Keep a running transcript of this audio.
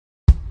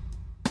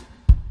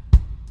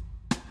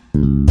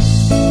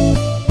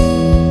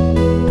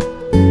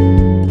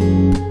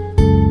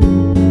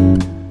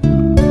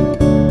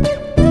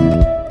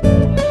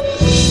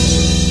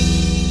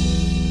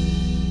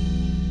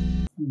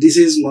this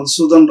is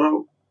Madhusudhana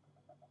Rao,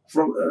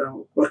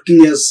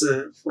 working as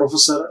a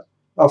professor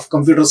of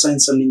Computer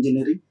Science and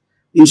Engineering,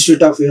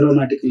 Institute of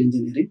Aeronautical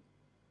Engineering.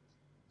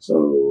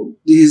 So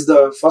this is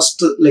the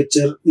first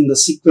lecture in the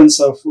sequence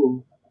of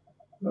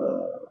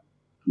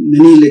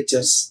many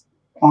lectures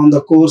on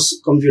the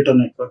course Computer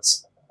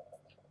Networks.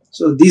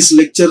 So these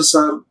lectures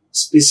are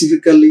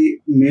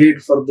specifically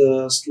made for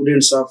the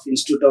students of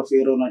Institute of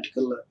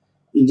Aeronautical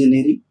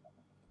Engineering,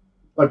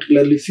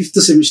 particularly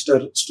 5th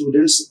semester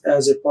students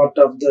as a part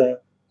of the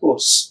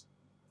course.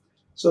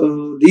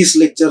 So these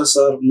lectures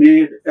are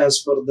made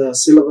as per the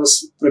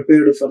syllabus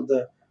prepared for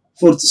the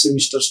 4th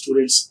semester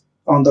students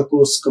on the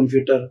course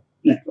Computer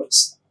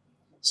Networks.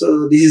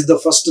 So this is the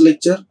first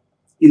lecture.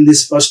 In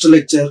this first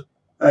lecture,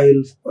 I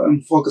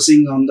am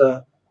focusing on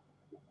the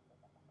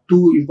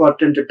two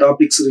important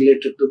topics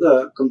related to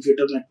the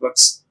computer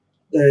networks.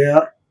 They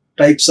are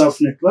types of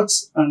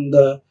networks and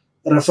the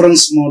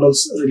reference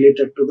models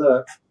related to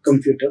the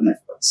computer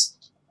networks.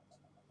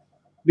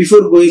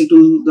 Before going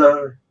to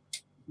the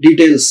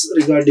details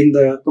regarding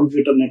the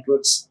computer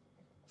networks,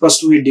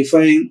 first we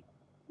define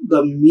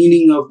the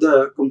meaning of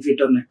the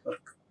computer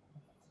network.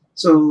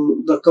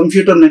 So the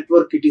computer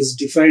network, it is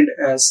defined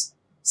as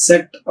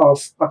set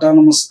of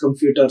autonomous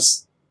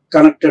computers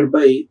connected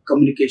by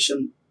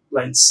communication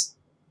lines.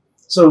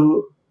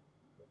 So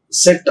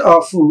set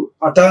of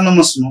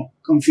autonomous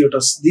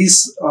computers,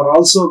 these are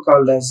also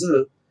called as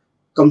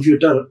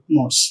computer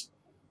nodes.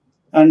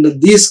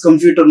 And these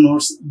computer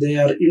nodes, they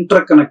are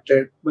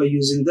interconnected by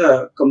using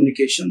the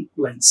communication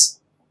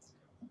lines.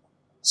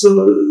 So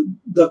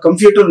the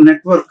computer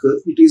network,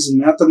 it is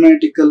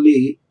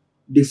mathematically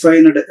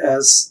defined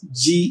as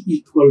G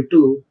equal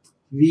to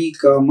V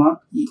comma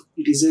E.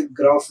 It is a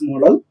graph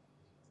model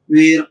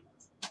where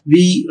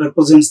V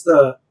represents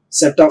the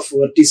set of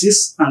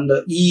vertices and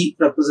E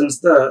represents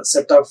the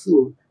set of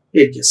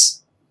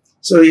edges.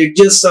 So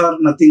edges are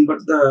nothing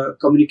but the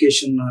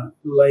communication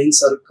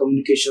lines or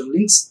communication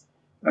links,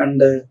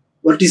 and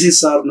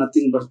vertices are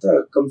nothing but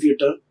the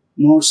computer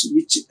nodes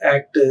which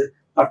act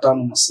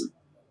autonomously.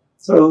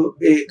 So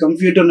a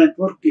computer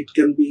network, it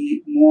can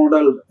be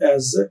modeled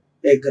as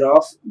a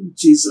graph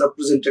which is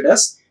represented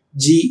as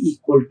G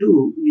equal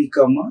to V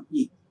comma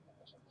E.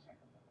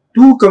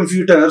 Two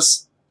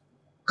computers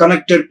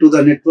connected to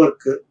the network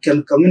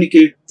can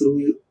communicate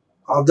through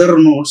other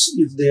nodes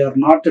if they are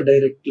not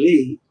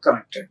directly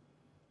connected.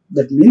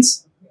 That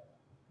means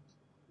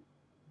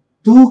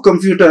two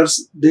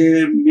computers,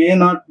 they may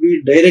not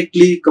be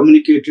directly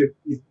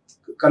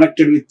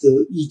connected with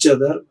each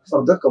other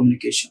for the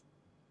communication.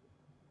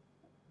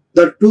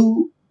 The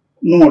two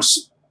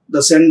nodes,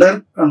 the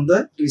sender and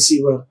the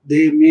receiver,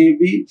 they may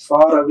be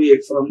far away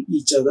from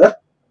each other.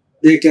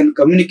 They can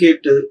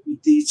communicate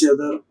with each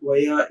other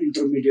via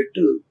intermediate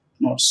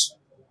nodes.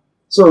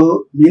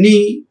 So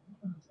many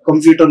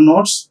computer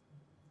nodes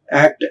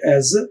act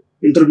as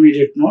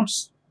intermediate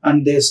nodes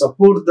and they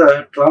support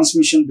the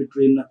transmission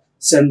between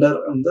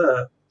sender and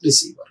the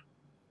receiver.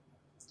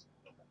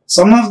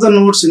 Some of the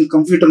nodes in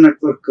computer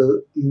network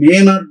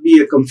may not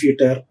be a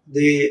computer.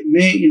 They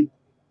may be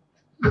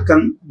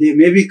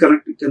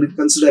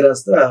considered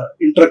as the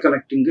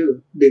interconnecting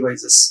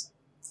devices.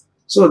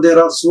 So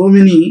there are so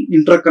many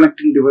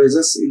interconnecting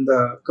devices in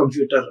the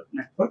computer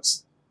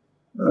networks,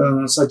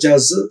 such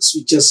as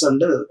switches and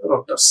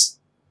routers.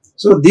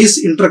 So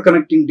these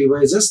interconnecting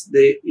devices,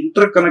 they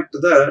interconnect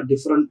the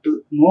different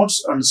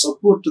nodes and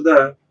support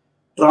the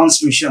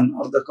transmission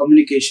or the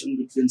communication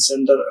between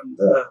sender and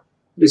the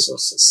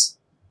resources.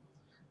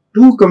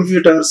 Two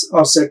computers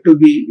are said to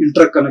be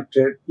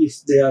interconnected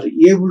if they are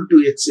able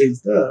to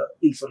exchange the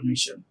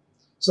information.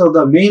 So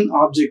the main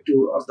objective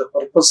or the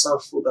purpose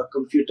of the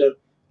computer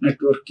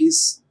network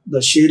is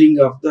the sharing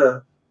of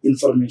the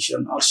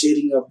information or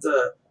sharing of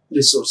the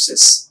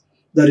resources.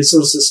 The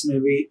resources may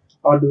be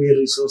hardware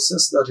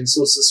resources, the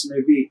resources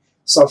may be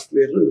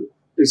software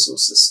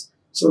resources.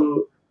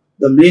 So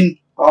the main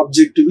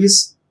objective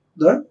is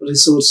the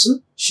resource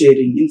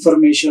sharing.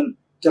 Information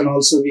can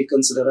also be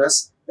considered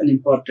as an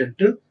important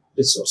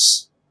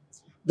resource.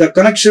 The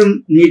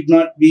connection need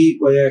not be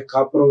via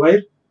copper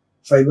wire,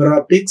 fiber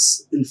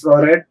optics,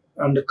 infrared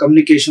and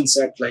communication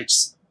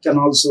satellites can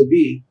also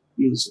be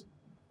used.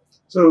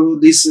 So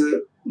these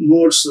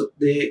nodes,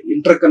 they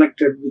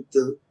interconnected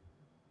with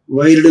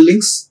wired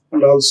links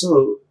and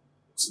also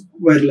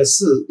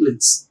wireless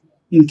links.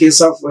 In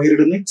case of wired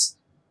links,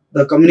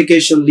 the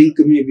communication link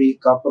may be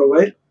copper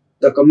wire,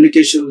 the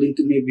communication link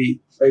may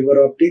be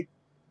fiber optic,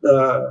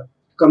 the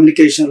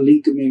communication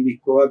link may be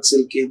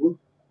coaxial cable,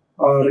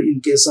 or in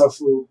case of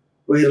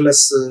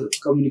wireless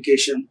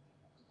communication,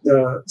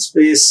 the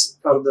space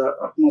or the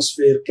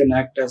atmosphere can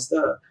act as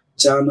the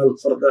channel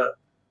for the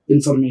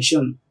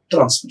information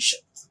transmission.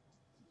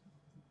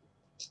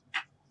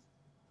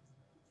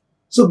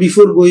 So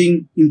before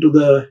going into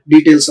the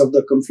details of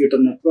the computer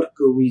network,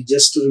 we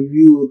just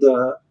review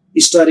the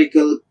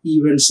historical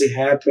events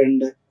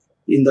happened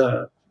in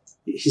the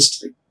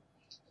history.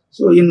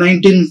 So in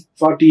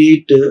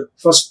 1948,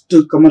 first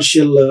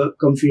commercial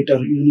computer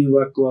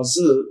UNIVAC was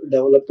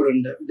developed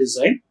and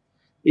designed.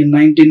 In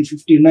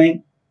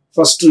 1959,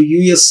 first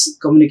US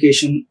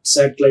communication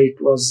satellite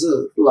was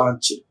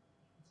launched.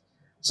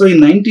 So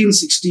in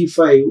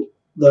 1965,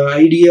 the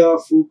idea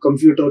of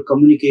computer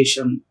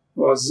communication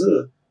was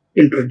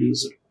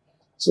introduced.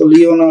 So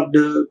Leonard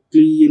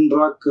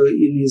Kleinrock,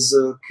 in his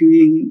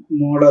queuing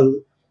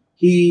model,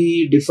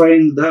 he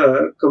defined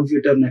the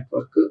computer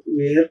network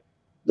where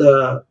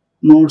the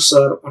nodes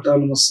are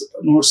autonomous,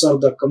 nodes are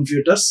the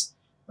computers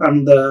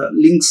and the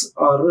links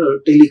are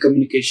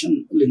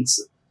telecommunication links.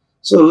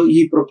 So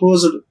he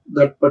proposed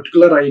that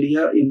particular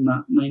idea in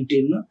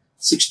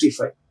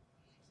 1965.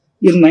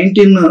 In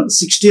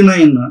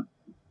 1969,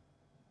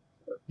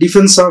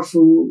 Defense of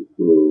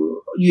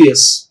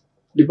US,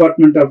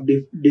 Department of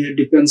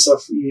Defense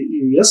of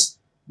US,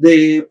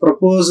 they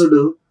proposed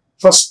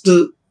first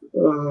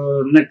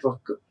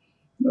network.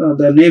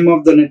 The name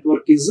of the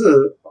network is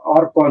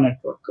ARPA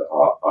network,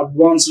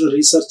 Advanced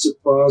Research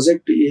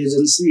Project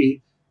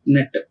Agency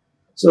Net.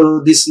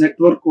 So this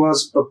network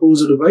was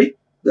proposed by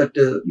that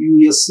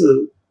US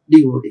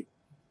DOD.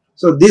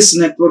 So this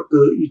network,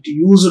 it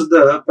used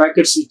the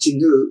packet switching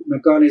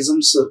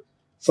mechanisms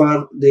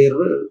for their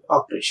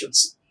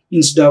operations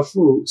instead of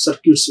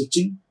circuit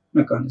switching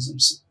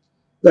mechanisms.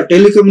 The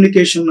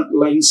telecommunication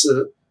lines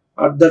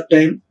at that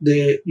time,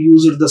 they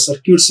used the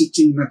circuit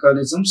switching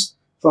mechanisms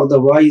for the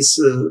voice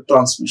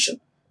transmission.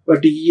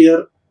 But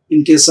here,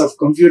 in case of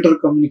computer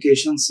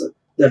communications,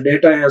 the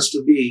data has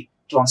to be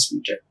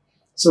transmitted.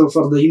 So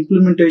for the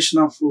implementation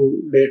of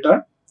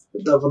data,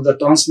 for the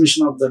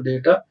transmission of the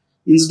data,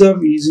 instead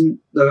of using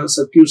the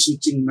circuit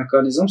switching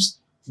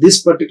mechanisms,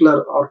 this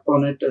particular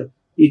ARPANET,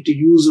 it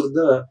used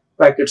the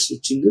packet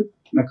switching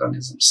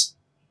mechanisms.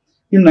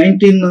 In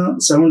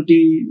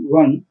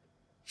 1971,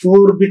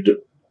 4-bit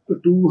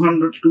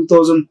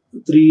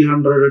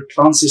 2300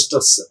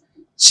 transistors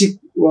chip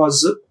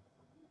was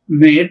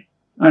made,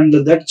 and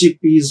that chip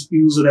is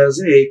used as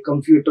a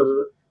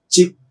computer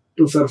chip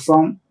to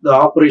perform the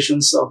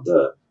operations of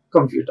the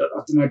computer,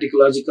 arithmetic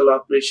logical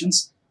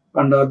operations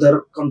and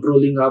other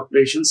controlling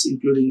operations,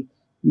 including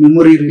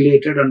memory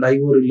related and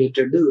IO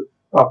related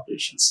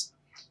operations.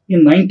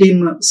 In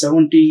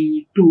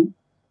 1972,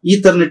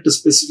 Ethernet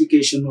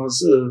specification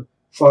was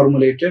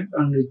formulated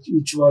and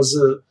which was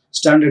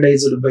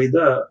standardized by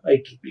the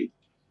IEEE.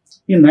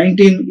 In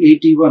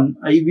 1981,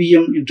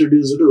 IBM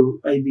introduced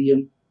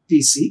IBM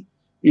PC.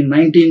 In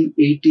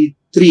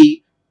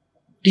 1983,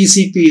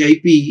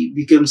 TCP/IP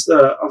becomes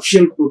the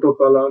official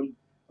protocol on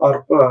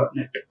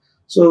ARPANET.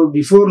 So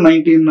before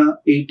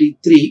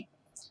 1983,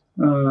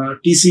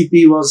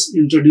 TCP was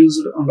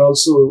introduced and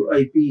also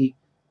IP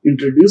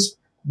introduced.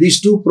 These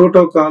two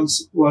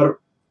protocols were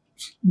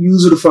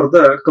used for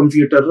the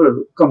computer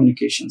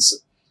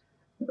communications.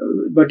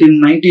 But in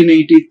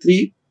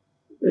 1983,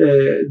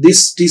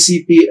 this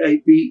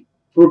TCP/IP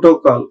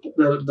protocol,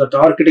 that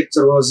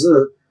architecture was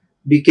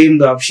became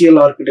the official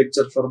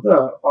architecture for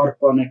the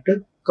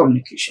ARPANET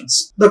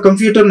communications. The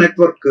computer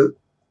network,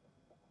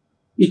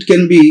 it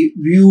can be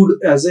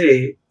viewed as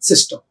a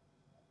system.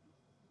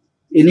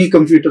 Any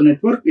computer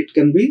network, it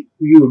can be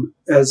viewed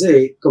as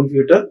a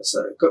computer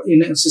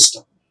in a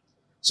system.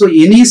 So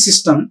any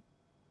system,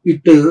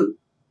 it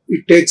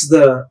takes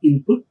the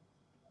input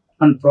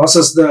and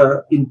process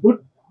the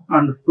input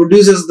and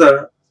produces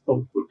the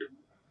output.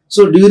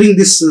 So during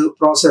this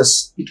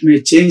process, it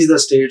may change the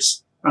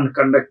states and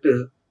conduct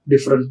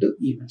different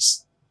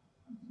events.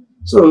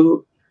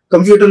 So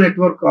computer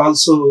network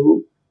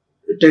also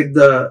take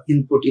the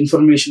input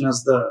information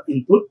as the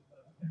input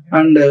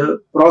and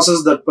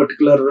process that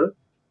particular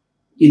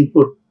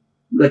input,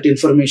 that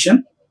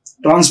information,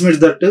 transmit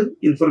that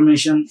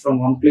information from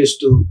one place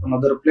to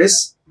another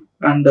place,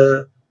 and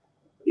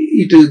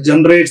it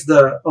generates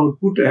the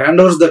output,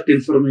 handles that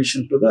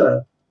information to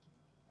the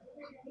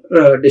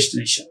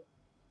destination.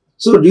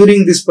 So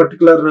during this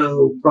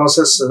particular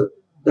process,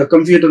 the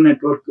computer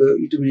network,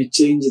 it may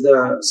change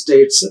the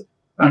states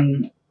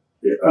and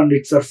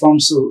it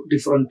performs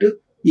different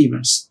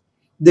events.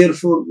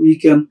 Therefore, we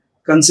can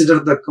consider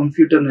the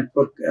computer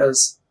network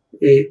as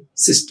a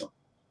system.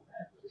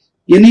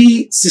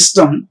 Any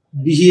system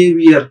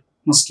behavior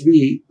must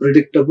be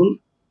predictable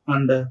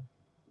and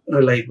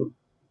reliable.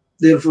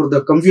 Therefore,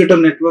 the computer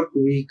network,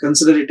 we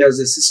consider it as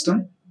a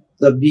system.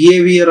 The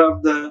behavior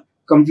of the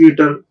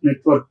computer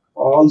network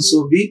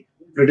also be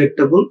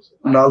predictable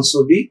and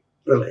also be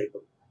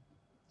reliable.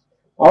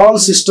 All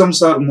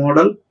systems are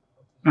modeled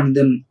and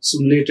then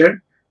simulated,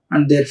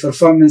 and their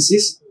performance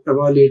is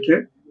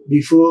evaluated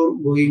before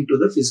going to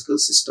the physical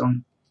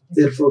system.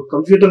 Therefore,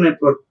 computer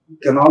network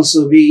can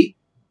also be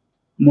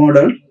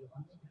modeled,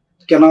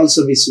 can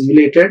also be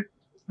simulated,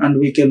 and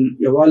we can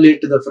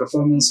evaluate the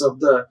performance of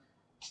the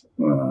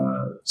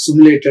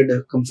simulated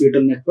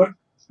computer network,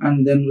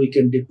 and then we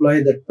can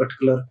deploy that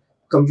particular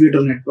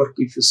computer network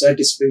if you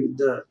satisfy with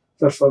the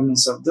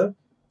performance of the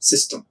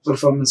system,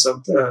 performance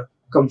of the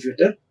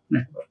computer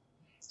network.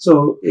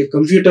 So a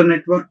computer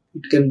network,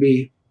 it can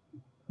be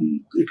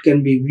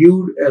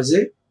viewed as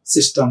a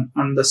system,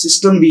 and the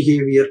system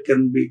behavior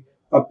can be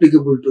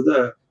applicable to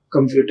the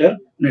computer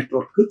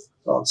network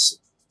also.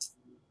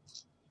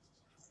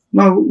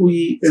 Now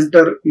we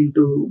enter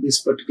into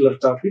this particular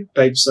topic,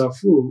 types of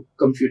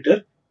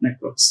computer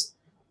networks.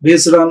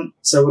 Based on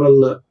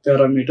several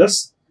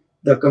parameters,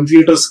 the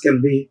computer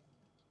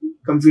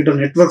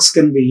networks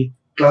can be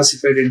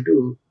classified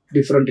into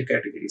different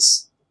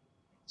categories.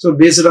 So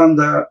based on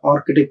the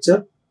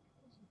architecture,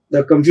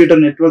 the computer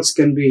networks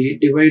can be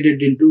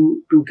divided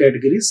into two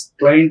categories,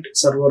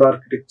 client-server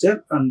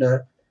architecture and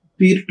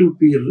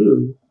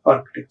peer-to-peer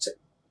architecture.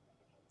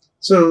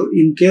 So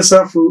in case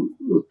of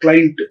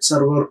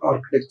client-server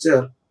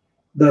architecture,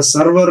 the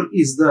server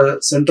is the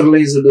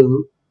centralized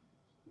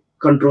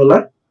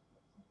controller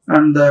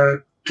and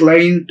the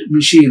client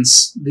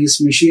machines,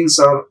 these machines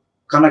are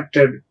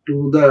connected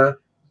to the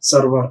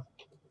server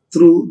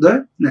through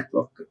the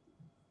network.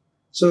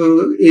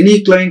 So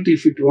any client,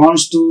 if it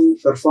wants to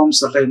perform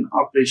certain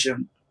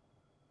operation,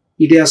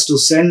 it has to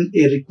send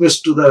a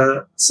request to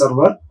the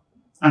server,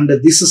 and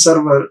this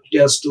server, it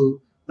has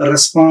to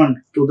respond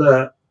to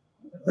the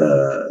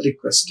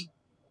request.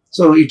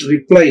 So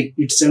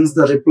it sends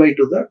the reply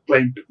to the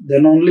client.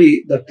 Then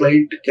only the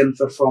client can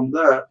perform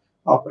the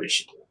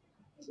operation.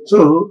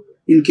 So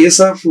in case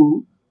of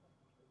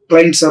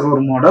client server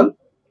model,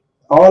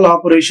 all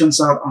operations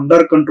are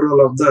under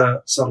control of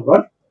the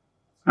server,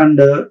 and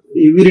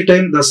every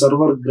time the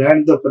server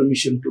grant the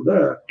permission to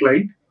the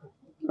client,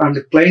 and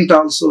the client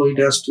also, it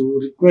has to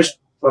request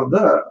for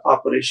the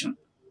operation.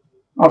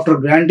 After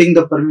granting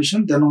the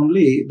permission, then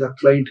only the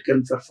client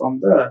can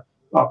perform the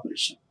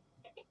operation.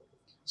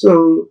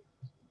 So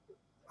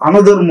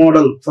another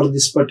model for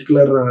this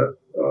particular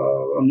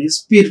one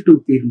is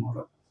peer-to-peer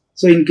model.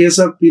 So in case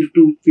of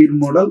peer-to-peer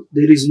model,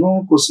 there is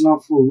no question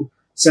of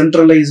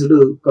centralized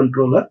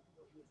controller.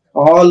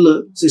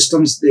 All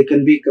systems, they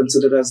can be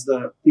considered as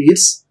the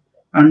peers,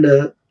 and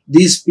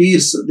these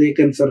peers, they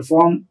can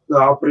perform the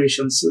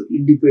operations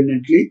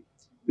independently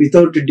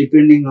without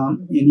depending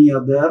on any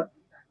other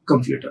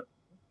computer.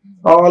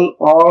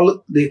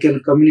 All they can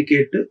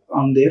communicate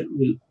on their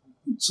will.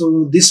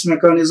 So this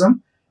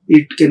mechanism,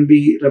 it can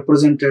be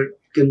represented,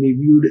 can be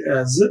viewed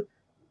as a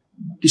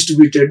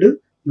distributed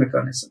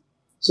mechanism.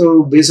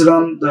 So based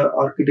on the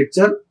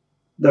architecture,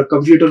 the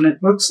computer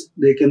networks,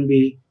 they can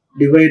be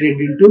divided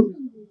into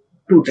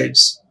two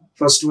types.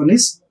 First one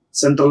is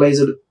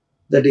centralized,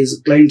 that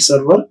is client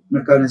server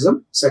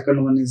mechanism.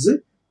 Second one is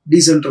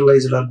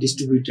decentralized or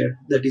distributed,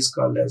 that is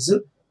called as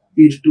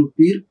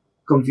peer-to-peer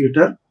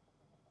computer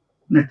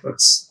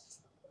networks.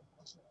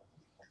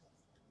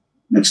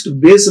 Next,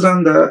 based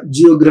on the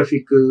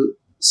geographic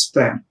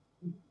span,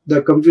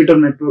 the computer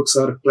networks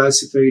are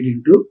classified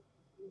into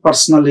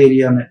personal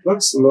area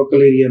networks, local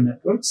area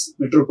networks,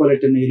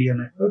 metropolitan area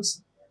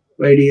networks,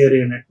 wide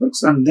area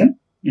networks, and then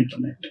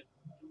internet.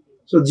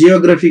 So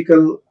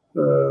geographical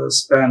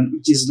span,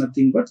 which is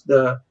nothing but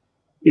the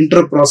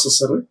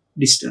interprocessor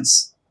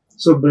distance.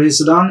 So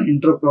based on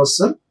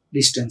interprocessor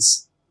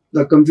distance,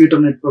 the computer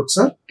networks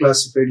are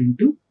classified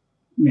into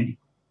many.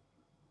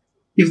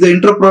 If the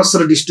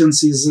interprocessor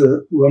distance is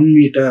 1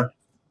 meter,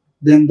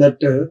 then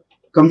that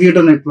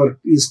computer network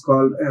is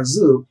called as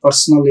a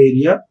personal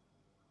area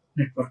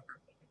network.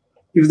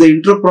 If the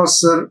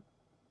interprocessor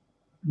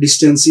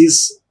distance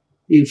is,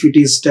 if it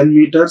is 10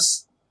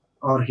 meters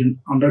or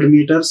 100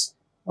 meters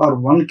or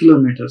 1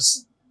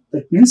 kilometers,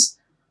 that means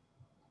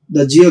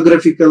the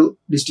geographical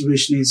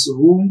distribution is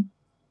room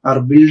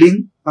or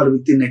building or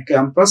within a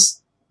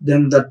campus,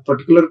 then that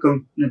particular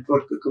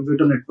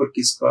computer network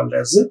is called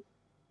as a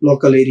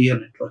local area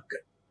network.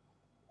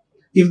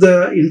 If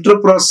the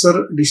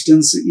interprocessor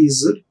distance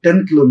is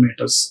 10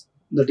 kilometers,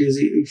 that is,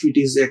 if it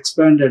is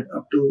expanded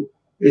up to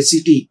a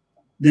city,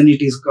 then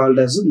it is called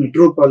as a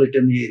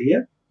metropolitan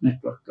area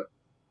network.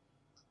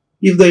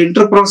 If the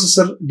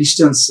interprocessor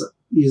distance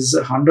is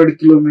 100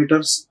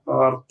 kilometers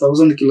or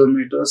 1000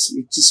 kilometers,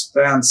 which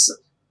spans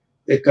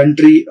a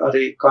country or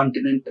a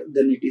continent,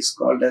 then it is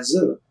called as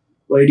a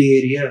wide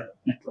area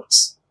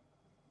networks.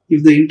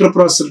 If the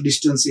interprocessor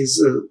distance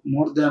is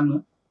more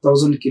than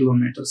 1000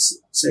 kilometers,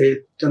 say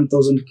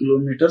 10,000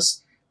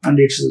 kilometers, and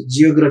its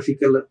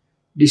geographical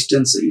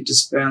distance, it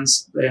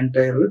spans the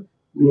entire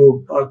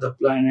globe or the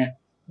planet,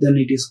 then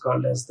it is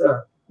called as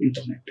the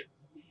internet.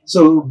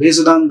 So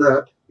based on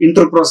the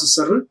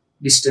interprocessor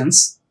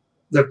distance,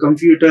 the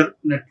computer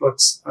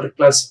networks are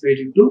classified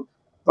into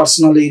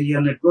personal area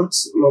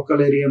networks,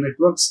 local area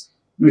networks,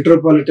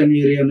 metropolitan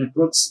area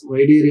networks,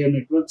 wide area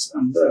networks,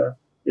 and the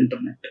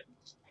internet.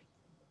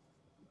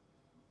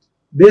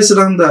 Based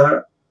on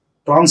the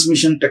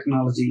transmission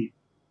technology,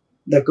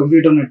 the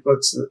computer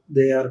networks,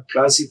 they are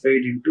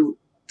classified into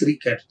three.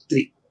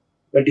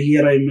 But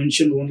here I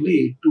mentioned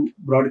only two: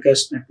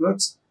 broadcast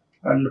networks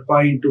and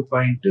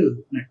point-to-point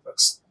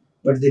networks.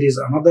 But there is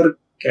another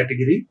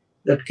category.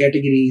 That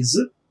category is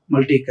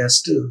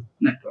multicast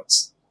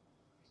networks.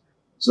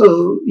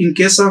 So in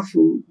case of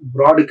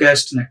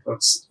broadcast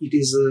networks, it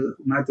is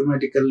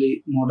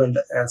mathematically modeled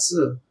as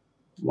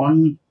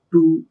one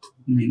to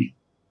many.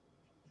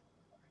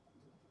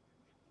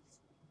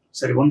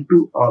 Sorry, one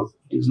to all.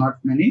 It is not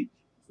many.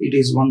 It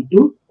is one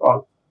to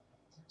all.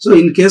 So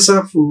in case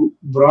of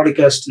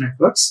broadcast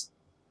networks,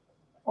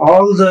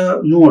 all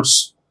the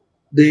nodes,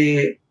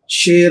 they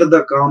share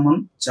the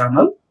common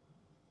channel.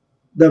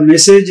 The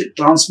message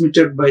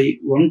transmitted by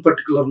one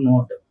particular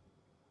node,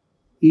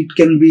 it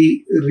can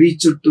be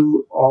reached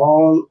to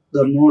all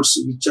the nodes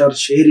which are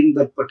sharing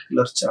that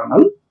particular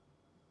channel,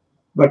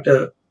 but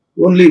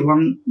only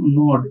one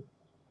node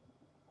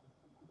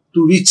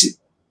to which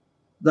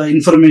the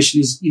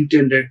information is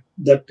intended,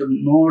 that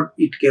node,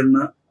 it can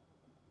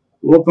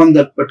open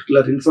that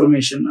particular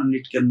information and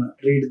it can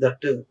read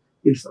that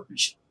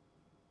information.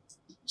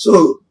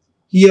 So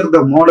here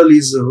the model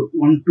is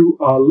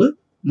one-to-all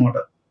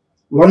model.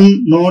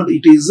 One node,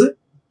 it is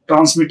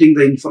transmitting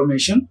the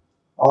information.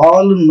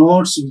 All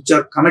nodes which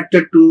are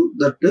connected to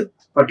that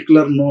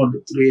particular node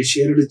through a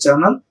shared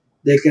channel,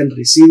 they can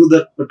receive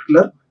that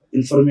particular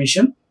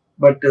information,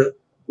 but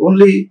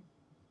only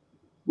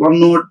one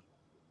node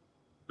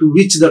to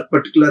which that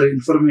particular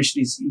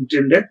information is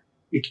intended,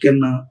 it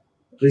can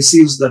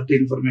receives that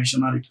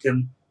information or it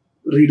can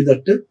read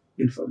that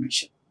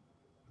information.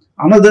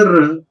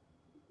 Another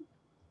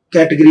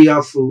category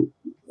of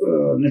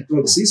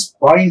networks is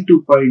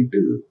point-to-point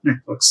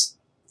networks.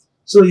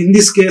 So in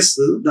this case,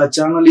 the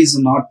channel is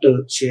not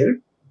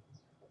shared.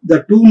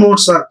 The two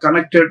nodes are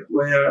connected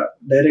via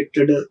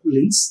directed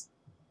links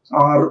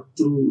or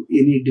through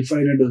any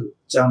defined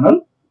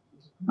channel,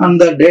 and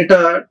the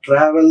data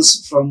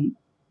travels from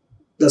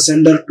the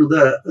sender to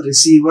the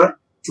receiver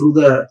through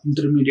the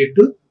intermediate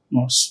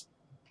nodes.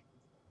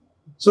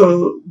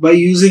 So by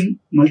using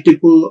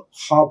multiple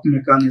hop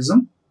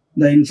mechanism,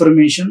 the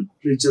information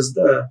reaches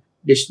the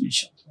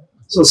destination.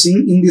 So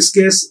in this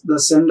case, the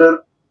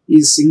sender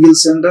is single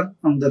sender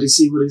and the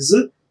receiver is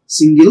a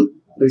single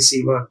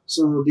receiver.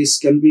 So this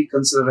can be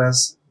considered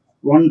as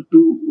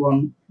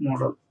one-to-one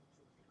model.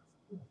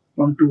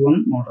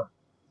 One-to-one model.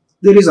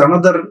 There is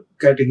another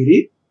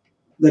category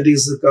that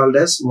is called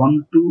as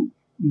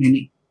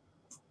one-to-many.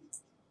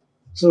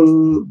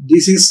 So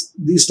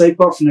these type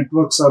of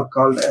networks are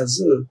called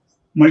as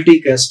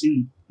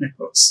multicasting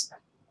networks.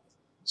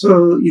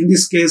 So in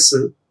this case,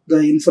 the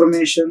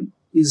information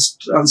is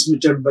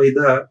transmitted by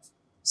the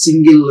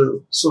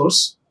single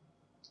source,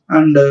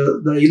 and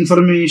the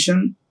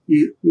information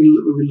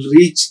will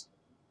reach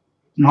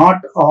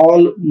not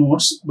all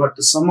nodes but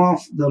some of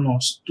the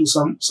nodes, to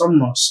some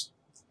nodes.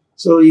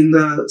 So in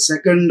the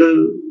second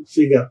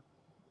figure,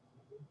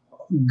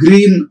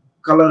 green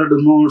colored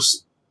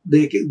nodes,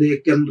 they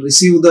can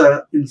receive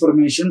the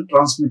information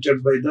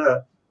transmitted by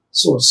the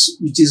source,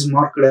 which is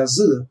marked as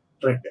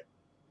red.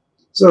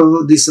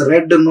 So this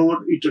red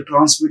node, it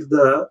transmits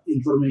the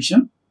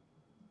information.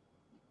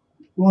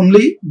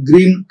 Only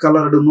green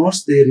colored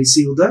nodes, they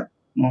receive the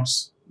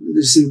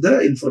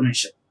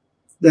information.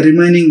 The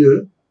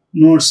remaining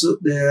nodes,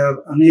 they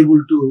are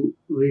unable to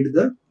read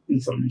the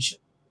information.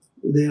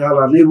 They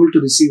are unable to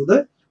receive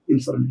the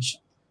information.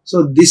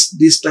 So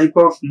this type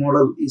of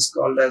model is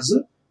called as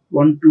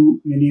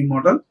one-to-many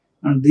model,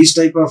 and these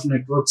type of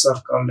networks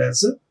are called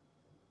as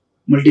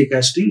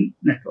multicasting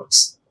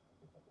networks.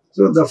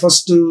 So the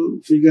first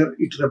figure,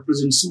 it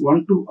represents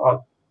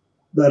one-to-all.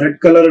 The red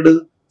colored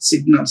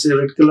signal, say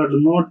red colored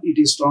node, it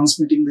is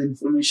transmitting the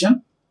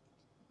information,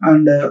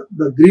 and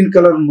the green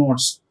color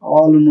nodes,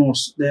 all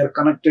nodes, they are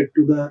connected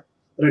to the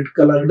red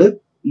colored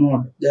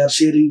node. They are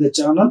sharing the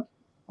channel.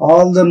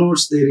 All the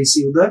nodes, they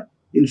receive the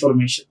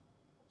information.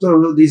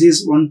 So this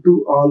is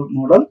one-to-all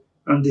model,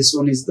 and this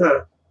one is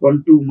the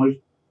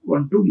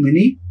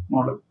one-to-many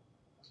model.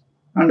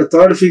 And the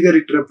third figure,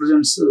 it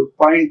represents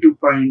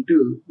point-to-point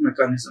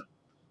mechanism.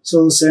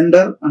 So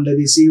sender and the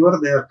receiver,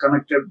 they are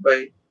connected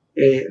by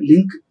a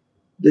link.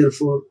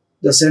 Therefore,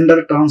 the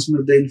sender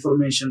transmits the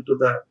information to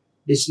the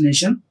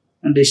destination,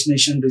 and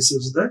destination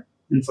receives the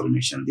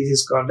information. This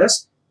is called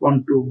as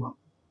one-to-one.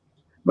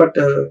 But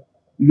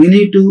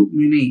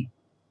many-to-many,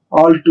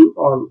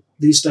 all-to-all,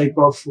 this type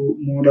of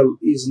model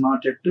is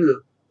not yet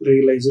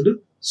realized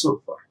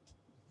so far.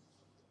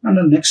 And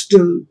the next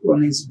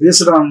one is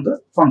based on the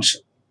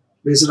function.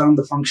 Based on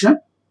the function,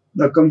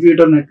 the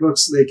computer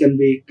networks, they can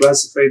be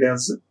classified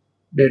as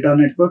data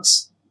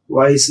networks,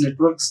 voice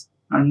networks,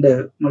 and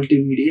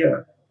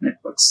multimedia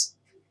networks.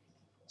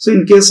 So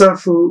in case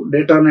of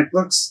data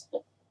networks,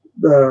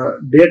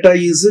 the data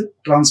is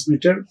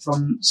transmitted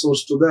from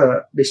source to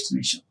the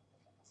destination.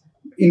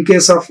 In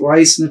case of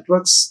voice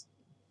networks,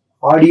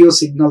 audio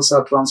signals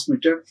are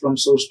transmitted from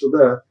source to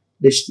the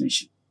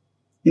destination.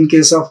 In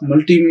case of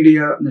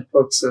multimedia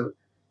networks,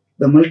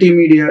 the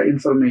multimedia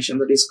information,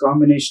 that is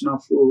combination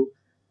of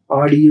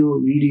audio,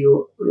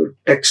 video,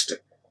 text,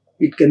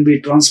 it can be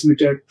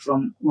transmitted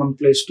from one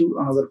place to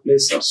another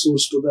place or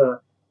source to the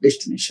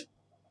destination.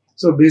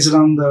 So based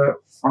on the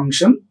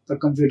function, the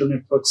computer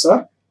networks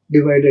are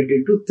divided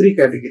into three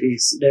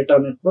categories: data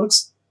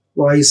networks,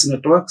 voice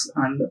networks,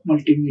 and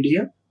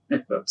multimedia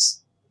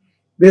networks.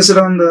 Based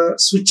on the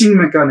switching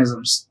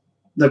mechanisms,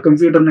 the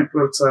computer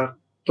networks are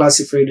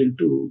classified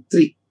into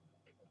three: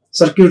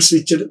 circuit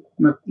switched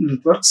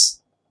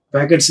networks,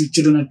 packet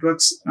switched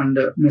networks, and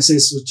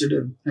message switched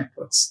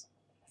networks.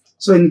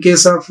 So in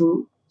case of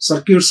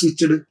circuit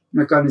switched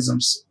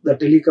mechanisms, the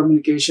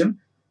telecommunication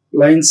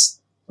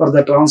lines for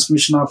the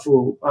transmission of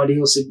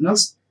audio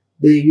signals,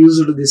 they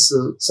used this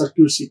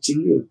circuit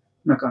switching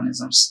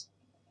mechanisms.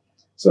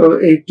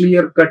 So a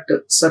clear-cut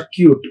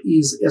circuit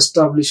is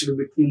established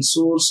between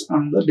source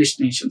and the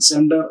destination,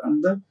 sender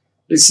and the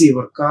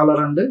receiver,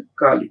 caller and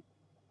callee.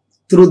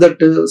 Through that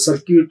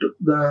circuit,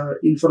 the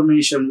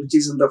information which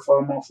is in the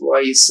form of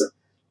voice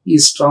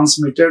is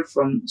transmitted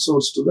from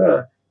source to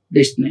the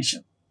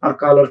destination or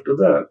caller to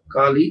the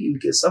callee in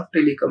case of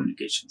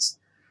telecommunications.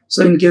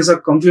 So in case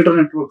of computer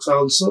networks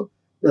also,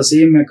 the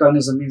same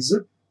mechanism is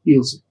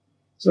used.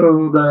 So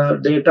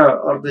the data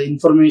or the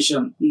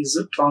information is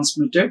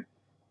transmitted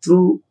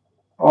through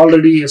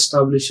already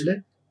established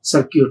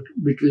circuit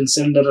between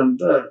sender and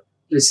the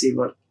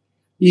receiver.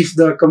 If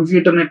the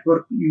computer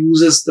network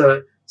uses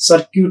the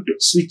circuit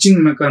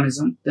switching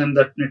mechanism, then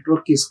that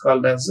network is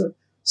called as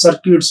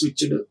circuit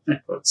switched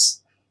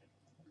networks.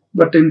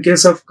 But in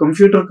case of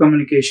computer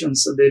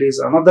communications, there is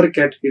another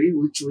category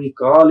which we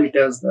call it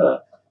as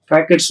the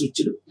packet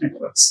switched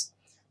networks.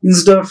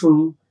 Instead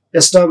of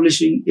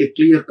establishing a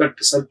clear-cut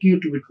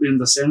circuit between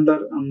the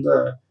sender and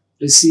the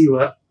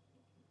receiver,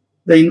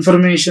 the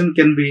information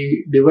can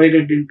be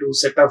divided into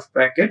set of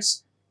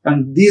packets,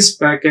 and these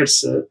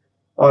packets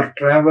are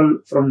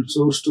traveled from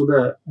source to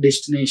the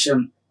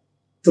destination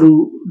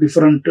through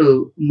different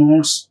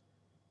nodes,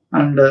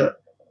 and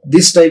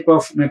this type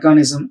of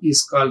mechanism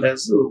is called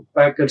as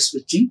packet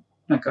switching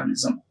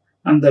mechanism,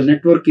 and the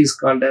network is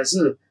called as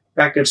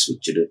packet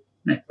switched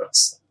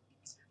networks.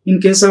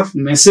 In case of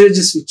message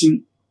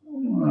switching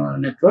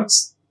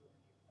networks,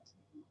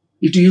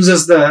 it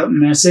uses the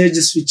message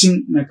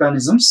switching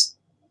mechanisms.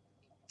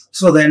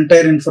 So the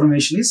entire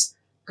information is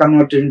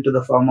converted into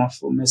the form of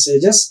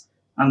messages,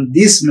 and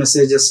these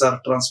messages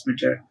are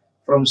transmitted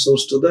from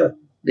source to the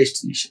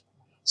destination.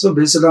 So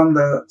based on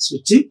the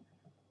switching,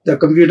 the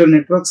computer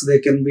networks, they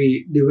can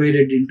be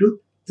divided into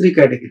three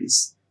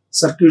categories: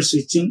 circuit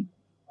switching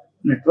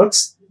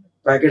networks,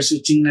 packet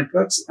switching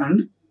networks,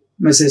 and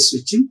message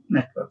switching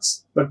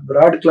networks. But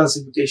broad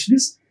classification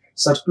is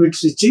circuit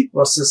switching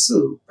versus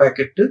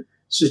packet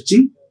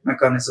switching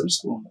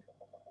mechanisms only.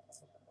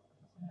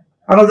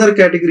 Another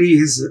category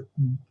is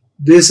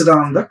based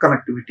on the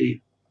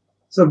connectivity.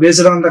 So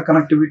based on the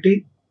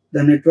connectivity,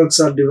 the networks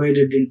are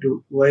divided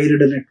into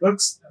wired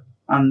networks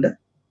and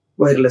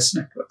wireless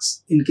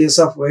networks. In case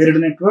of wired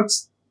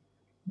networks,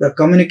 the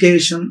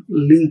communication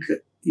link,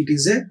 it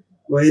is a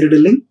wired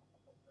link.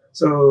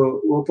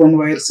 So open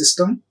wire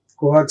system,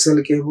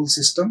 coaxial cable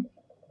system,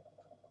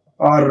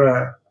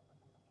 or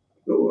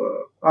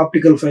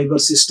optical fiber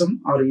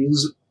system are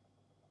used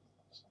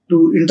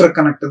to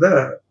interconnect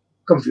the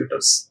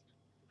computers.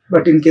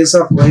 But in case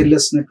of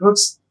wireless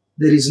networks,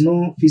 there is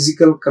no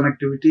physical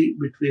connectivity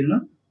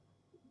between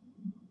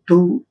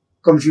two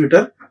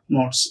computer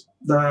nodes.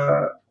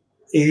 The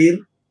air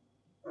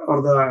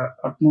or the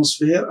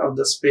atmosphere or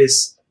the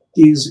space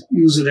is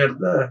used at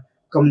the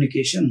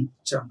communication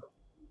channel.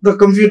 The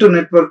computer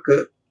network,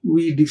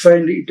 we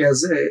defined it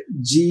as a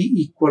G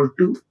equal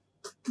to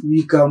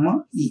V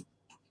comma E,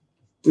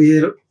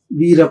 where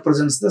V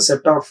represents the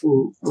set of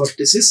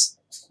vertices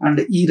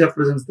and E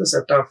represents the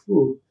set of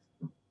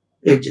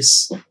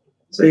edges.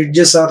 So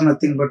edges are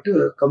nothing but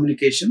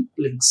communication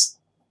links,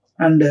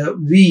 and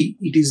V,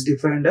 it is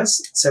defined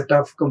as set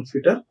of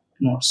computer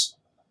nodes.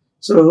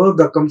 So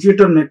the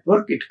computer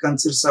network, it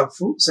consists of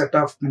set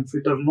of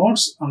computer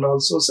nodes and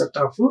also set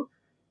of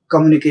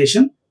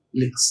communication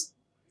links.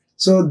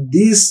 So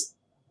this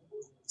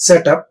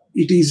setup,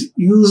 it is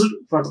used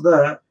for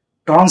the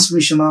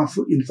transmission of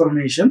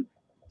information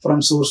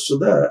from source to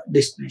the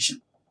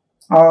destination,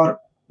 or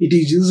it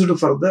is used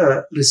for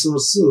the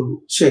resource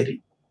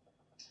sharing.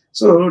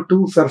 So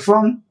to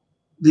perform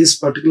this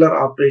particular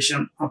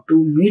operation or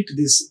to meet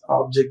this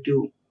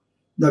objective,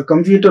 the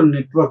computer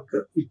network,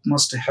 it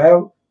must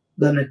have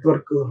the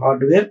network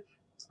hardware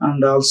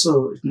and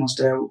also it must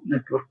have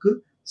network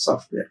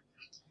software.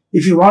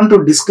 If you want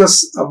to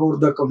discuss about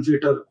the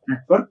computer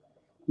network,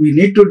 we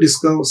need to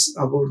discuss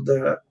about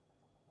the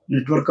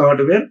network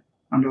hardware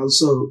and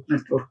also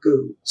network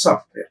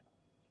software.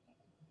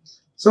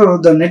 So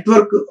the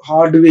network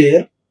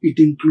hardware, it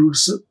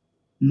includes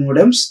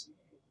modems.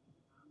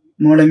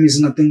 Modem is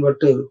nothing but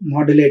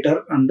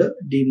modulator and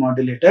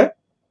demodulator,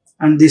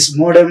 and this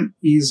modem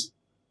is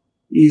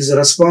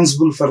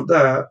responsible for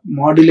the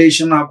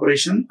modulation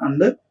operation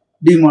and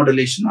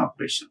demodulation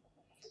operation.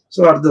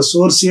 So at the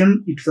source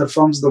end, it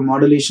performs the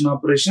modulation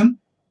operation,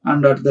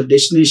 and at the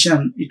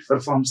destination, it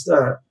performs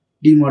the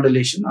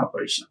demodulation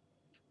operation.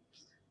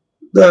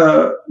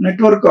 The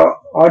network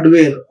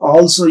hardware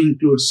also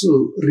includes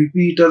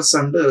repeaters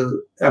and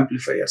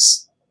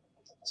amplifiers.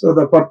 So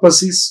the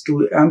purpose is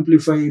to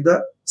amplify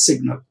the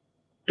signal,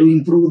 to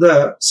improve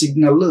the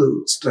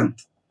signal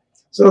strength.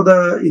 So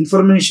the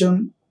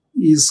information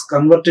is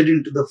converted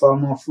into the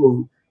form of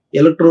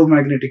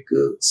electromagnetic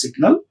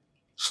signal,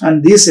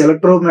 and this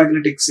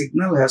electromagnetic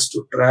signal has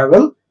to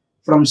travel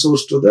from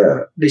source to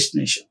the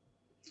destination.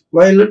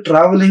 While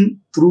traveling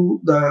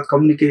through the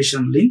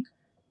communication link,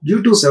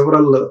 due to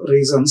several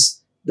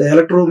reasons, the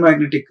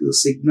electromagnetic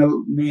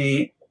signal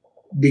may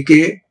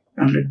decay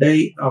and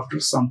die after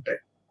some time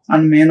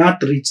and may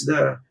not reach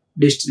the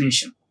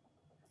destination.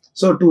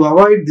 So to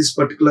avoid this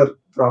particular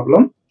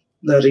problem,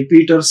 the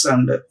repeaters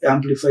and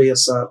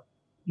amplifiers are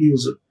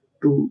used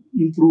to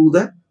improve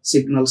the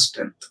signal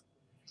strength.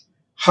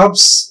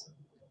 Hubs,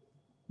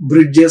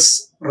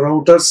 bridges,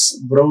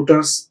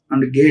 routers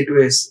and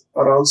gateways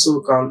are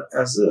also called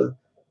as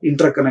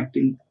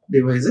interconnecting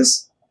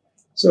devices.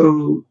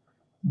 So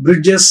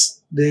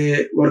bridges,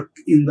 they work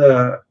in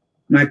the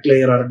MAC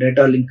layer or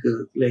data link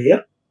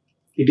layer.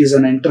 It is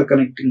an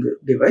interconnecting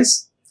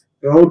device.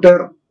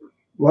 Router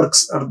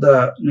works at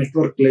the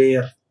network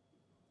layer.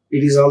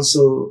 It is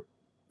also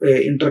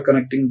a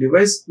interconnecting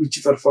device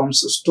which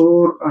performs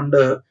store and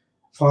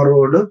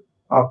forward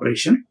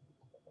operation.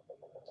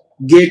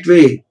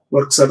 Gateway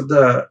works at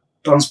the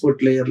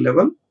transport layer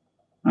level,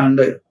 and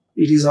it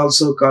is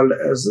also called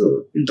as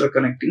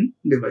interconnecting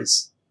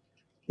device.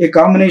 A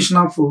combination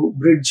of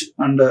bridge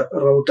and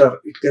router,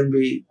 it can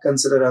be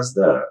considered as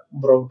the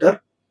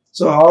router.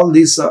 So all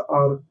these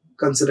are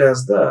considered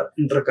as the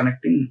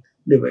interconnecting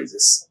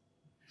devices.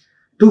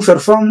 To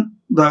perform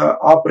the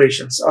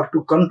operations or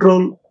to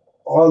control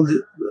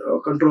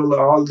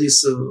all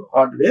this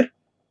hardware,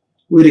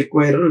 we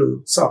require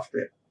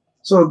software.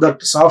 So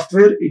that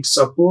software, it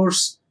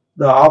supports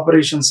the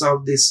operations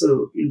of these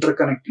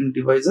interconnecting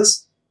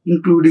devices,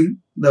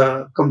 including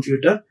the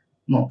computer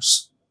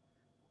nodes.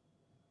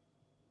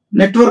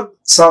 Network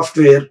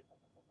software,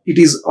 it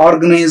is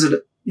organized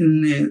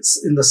in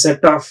the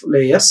set of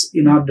layers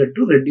in order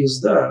to reduce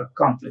the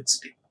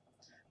complexity.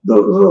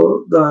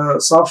 The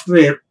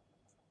software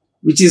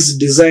which is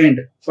designed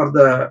for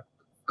the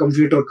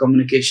computer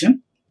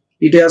communication,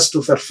 it has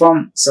to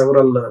perform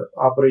several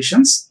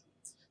operations.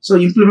 So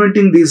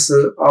implementing these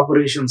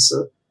operations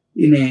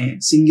in a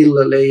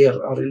single layer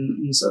or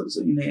in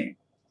a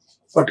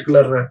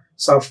particular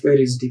software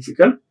is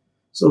difficult,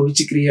 so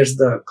which creates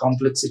the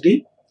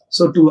complexity.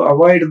 So to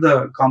avoid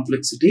the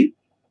complexity,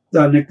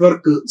 the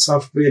network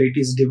software, it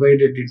is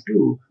divided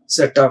into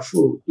set of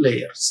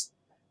layers,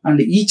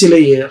 and each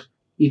layer,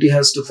 it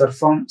has to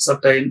perform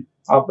certain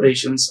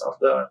operations of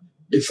the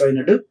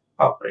defined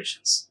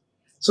operations.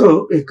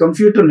 So a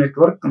computer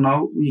network,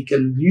 now we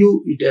can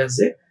view it as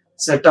a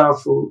set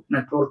of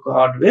network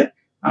hardware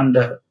and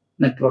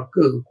network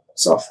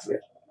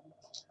software.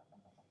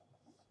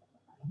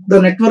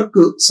 The network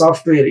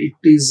software, it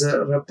is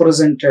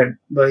represented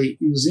by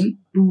using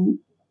two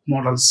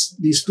models.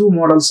 These two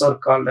models are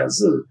called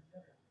as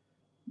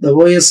the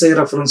OSI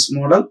reference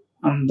model,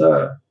 and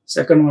the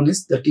second one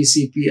is the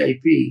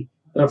TCP/IP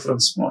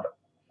reference model.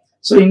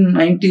 So in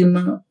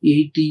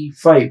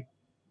 1985,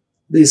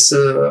 this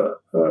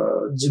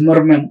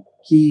Zimmerman,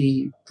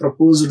 he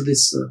proposed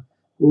this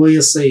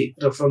OSI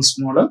reference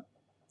model.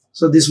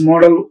 So this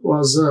model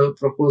was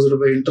proposed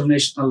by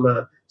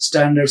International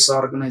Standards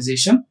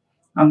Organization,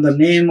 and the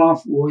name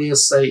of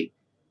OSI,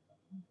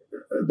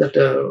 that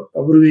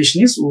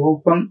abbreviation is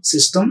Open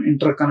System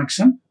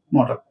Interconnection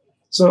Model.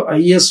 So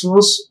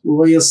ISO's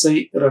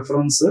OSI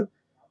reference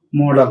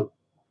model,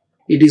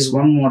 it is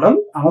one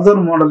model. Another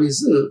model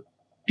is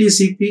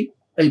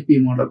TCP/IP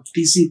model.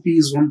 TCP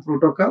is one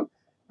protocol,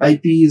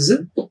 IP is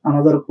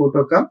another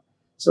protocol.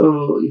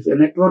 So if a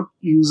network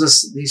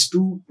uses these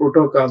two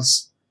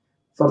protocols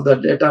for the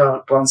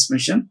data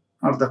transmission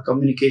or the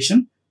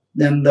communication,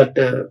 then that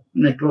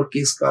network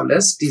is called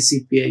as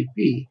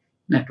TCP/IP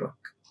network.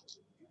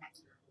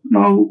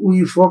 Now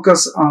we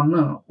focus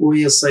on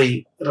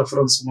OSI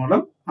reference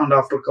model, and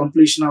after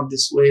completion of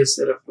this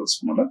OSI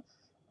reference model,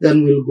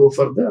 then we'll go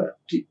for the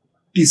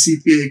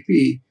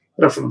TCP/IP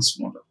reference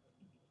model.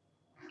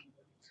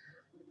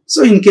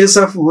 So in case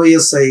of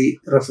OSI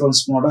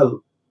reference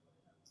model,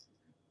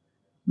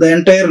 the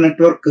entire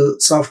network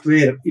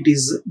software, it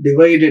is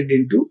divided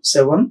into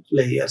 7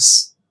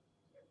 layers.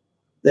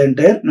 The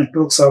entire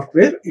network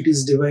software, it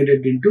is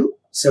divided into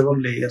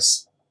 7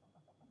 layers.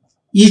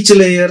 Each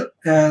layer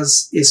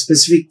has a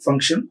specific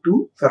function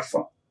to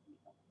perform.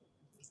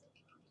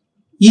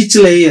 Each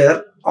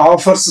layer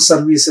offers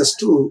services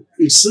to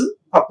its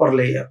upper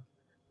layer.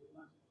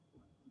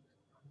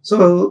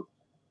 So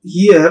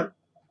here,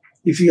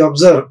 if you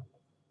observe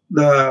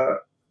the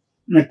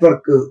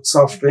network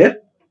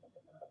software,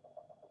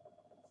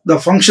 the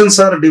functions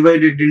are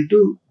divided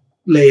into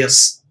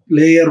layers,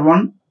 layer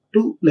 1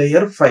 to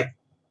layer 5.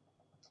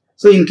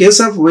 So in case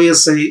of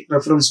OSI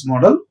reference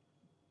model,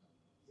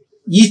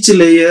 each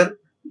layer,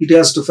 it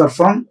has to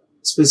perform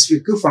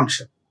specific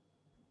function,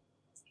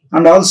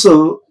 and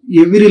also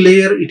every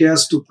layer, it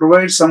has to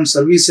provide some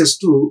services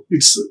to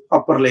its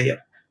upper layer.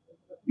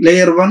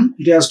 Layer 1,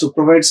 it has to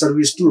provide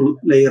service to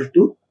layer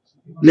 2.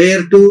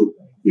 Layer 2,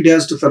 it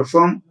has to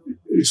perform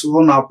its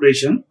own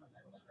operation,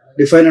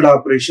 defined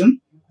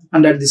operation,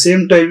 and at the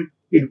same time,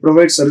 it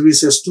provides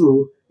services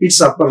to its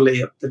upper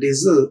layer, that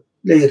is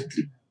layer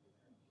 3.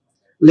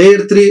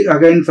 Layer 3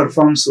 again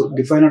performs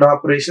defined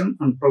operation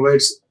and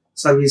provides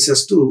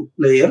services to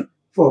layer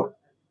 4.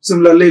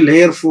 Similarly,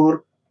 layer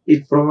 4,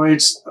 it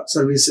provides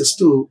services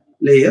to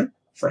layer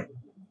 5.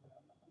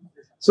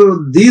 So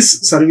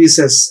these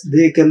services,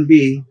 they can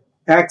be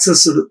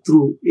accessed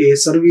through a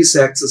service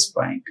access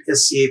point,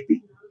 SAP.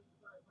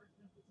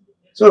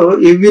 So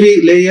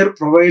every layer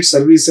provides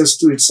services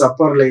to its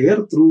upper layer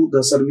through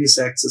the service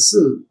access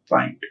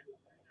point.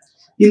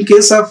 In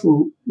case of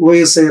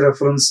OSI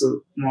reference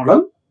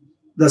model,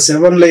 the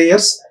 7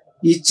 layers,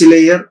 each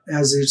layer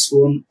has its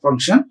own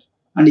function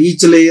and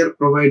each layer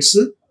provides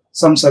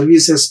some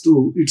services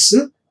to its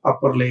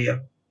upper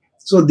layer.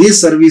 So these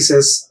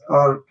services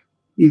are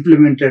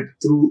implemented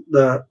through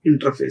the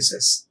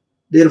interfaces.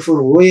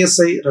 Therefore,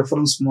 OSI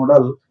reference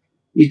model,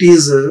 it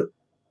is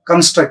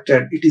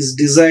constructed, it is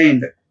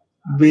designed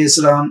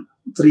based on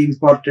 3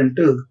 important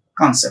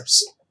concepts: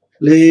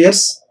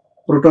 layers,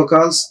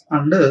 protocols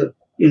and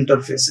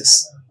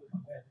interfaces.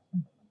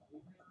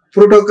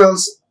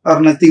 Protocols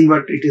are nothing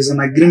but it is an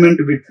agreement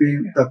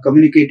between the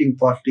communicating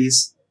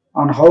parties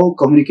on how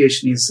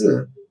communication is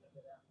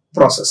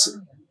processed.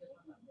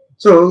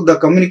 So the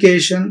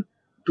communication,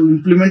 to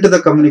implement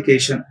the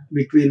communication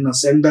between the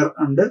sender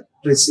and the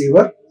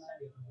receiver,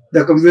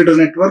 the computer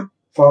network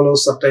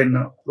follows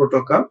certain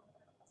protocol.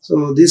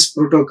 So this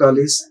protocol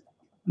is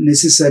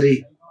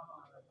necessary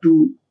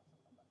to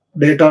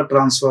data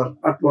transfer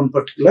at one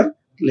particular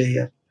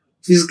layer.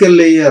 Physical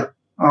layer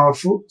of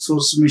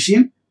source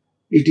machine,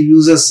 it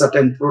uses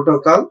certain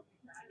protocol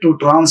to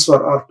transfer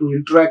or to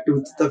interact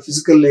with the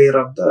physical layer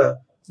of the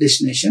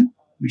destination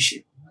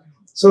machine.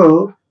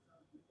 So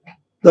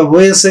the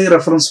OSI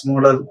reference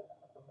model,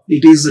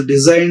 it is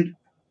designed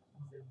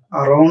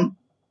around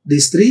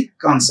these 3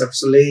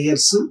 concepts: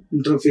 layers,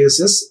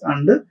 interfaces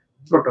and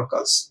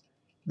protocols.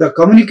 The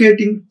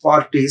communicating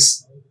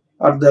parties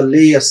are the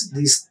layers.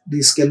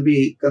 These can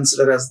be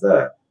considered as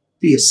the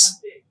peers.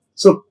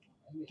 So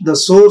the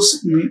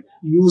source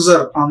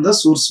user on the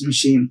source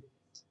machine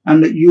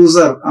and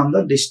user on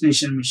the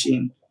destination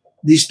machine,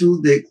 these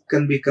two, they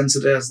can be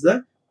considered as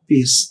the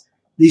peers.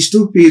 These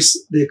 2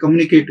 peers, they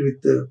communicate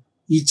with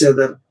each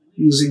other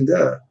using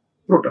the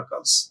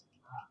protocols.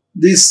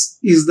 This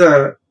is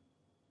the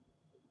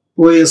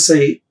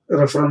OSI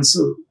reference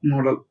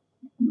model.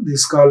 This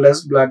is called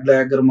as black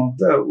diagram of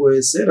the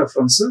OSI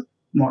reference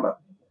model.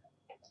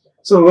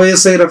 So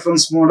OSI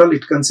reference model,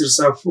 it consists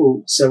of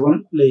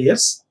 7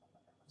 layers.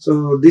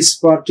 So this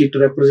part, it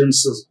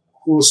represents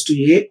host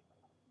A,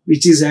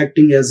 which is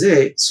acting as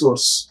a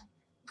source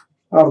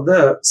or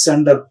the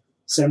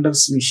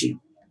sender's machine.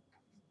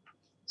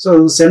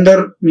 So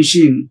sender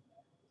machine,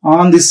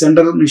 on this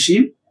sender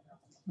machine,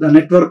 the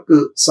network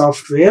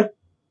software,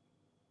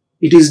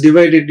 it is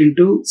divided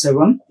into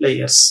 7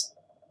 layers.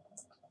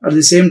 At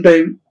the same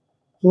time,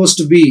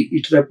 host B,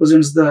 it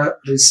represents the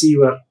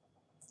receiver.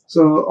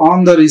 So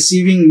on the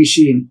receiving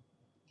machine,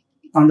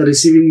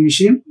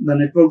 the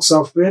network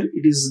software,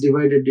 it is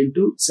divided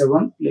into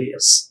 7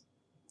 layers.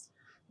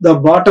 The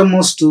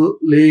bottommost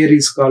layer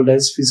is called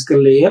as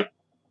physical layer.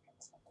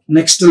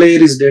 Next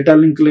layer is data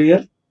link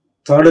layer.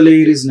 Third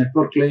layer is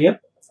network layer.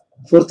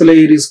 Fourth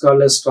layer is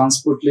called as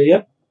transport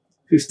layer.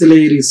 Fifth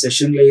layer is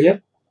session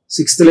layer.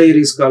 Sixth layer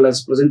is called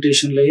as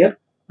presentation layer.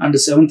 And the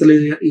 7th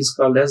layer is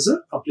called as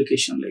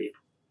application layer.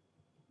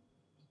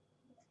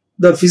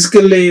 The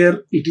physical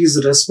layer, it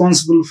is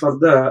responsible for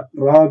the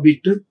raw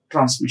bit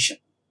transmission.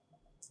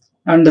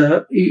 And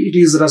it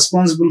is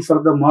responsible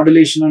for the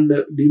modulation and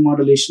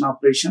demodulation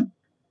operation,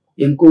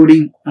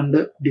 encoding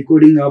and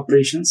decoding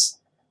operations,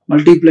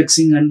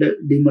 multiplexing and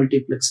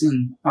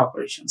demultiplexing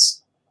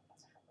operations.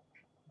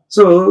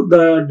 So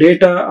the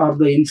data or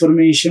the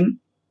information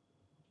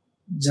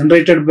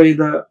generated by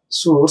the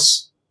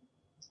source,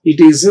 it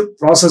is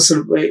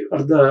processed by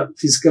the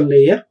physical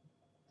layer.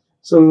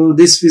 So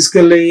this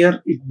physical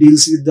layer, it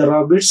deals with the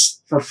raw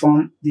bits,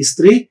 perform these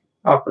 3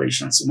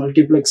 operations: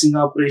 multiplexing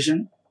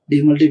operation,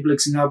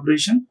 demultiplexing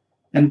operation,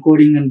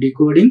 encoding and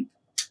decoding,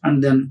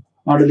 and then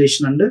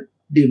modulation and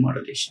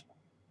demodulation.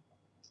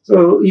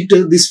 So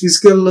this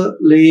physical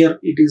layer,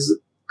 it is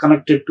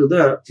connected to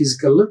the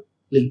physical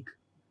link.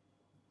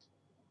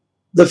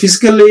 The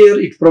physical layer,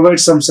 it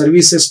provides some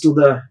services to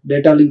the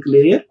data link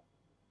layer.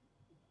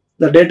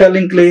 The data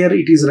link layer,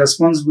 it is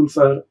responsible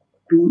for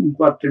 2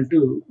 important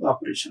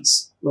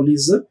operations. One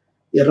is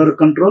error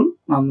control,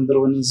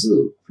 another one is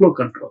flow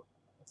control.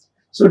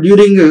 So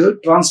during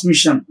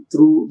transmission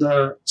through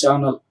the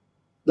channel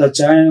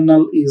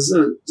is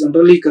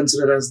generally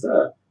considered as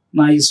the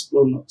noise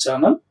flow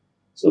channel.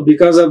 So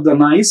because of the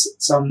noise,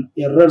 some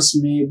errors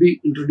may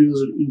be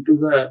introduced into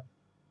the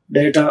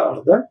data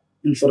or the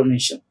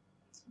information.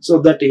 So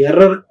that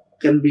error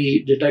can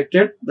be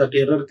detected, that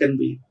error can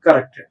be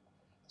corrected.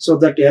 So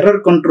that error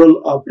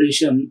control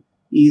operation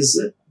is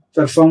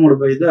performed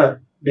by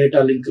the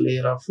data link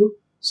layer of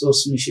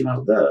source machine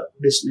or the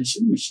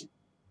destination machine.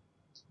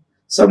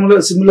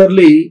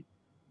 Similarly,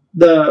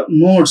 the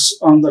nodes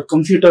on the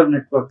computer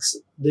networks,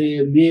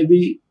 they may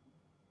be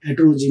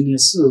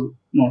heterogeneous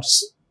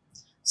nodes.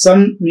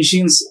 Some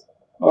machines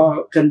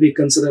can be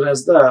considered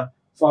as the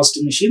fast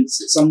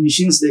machines. Some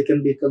machines, they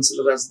can be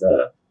considered as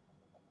the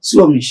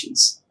slow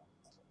machines.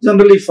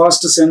 Generally,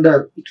 fast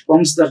sender, it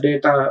pumps the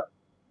data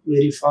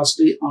very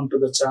fastly onto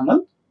the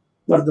channel.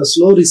 but the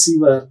slow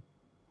receiver,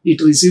 it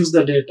receives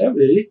the data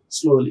very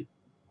slowly.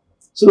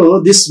 So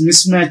this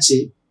mismatch,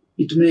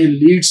 it may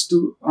leads to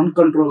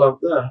uncontrol of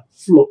the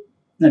flow,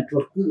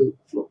 network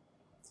flow.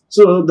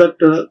 So that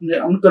the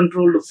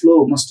uncontrolled flow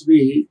must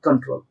be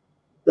controlled.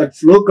 That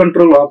flow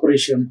control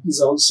operation is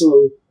also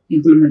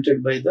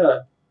implemented by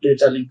the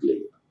data link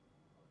layer.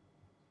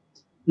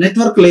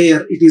 Network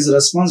layer, it is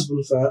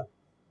responsible for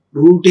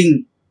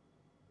routing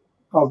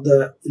of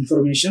the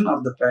information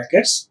of the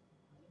packets,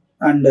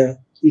 and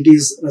it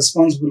is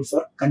responsible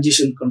for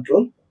congestion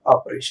control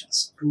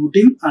operations.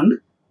 Routing and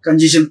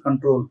congestion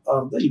control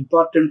are the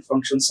important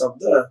functions of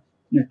the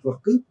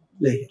network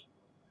layer.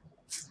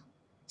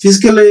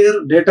 Physical layer,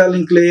 data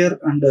link layer,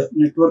 and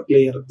network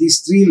layer. These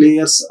three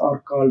layers are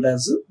called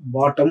as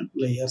bottom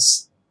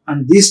layers,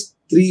 and these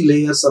three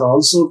layers are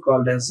also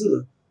called as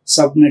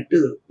subnet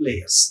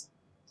layers.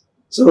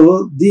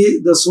 So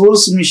the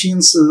source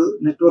machine's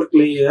network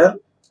layer,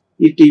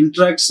 it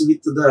interacts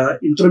with the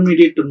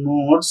intermediate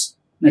node's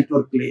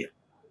network layer.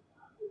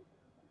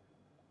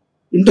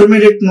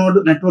 Intermediate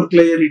node network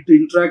layer, it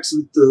interacts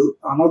with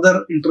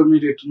another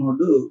intermediate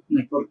node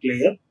network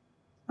layer,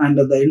 and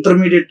the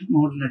intermediate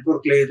node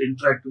network layer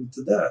interact with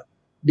the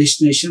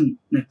destination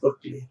network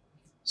layer.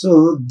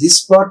 So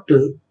this part,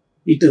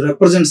 it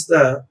represents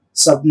the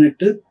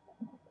subnet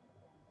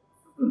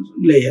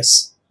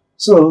layers.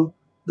 So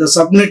the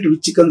subnet,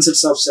 which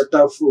consists of set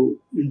of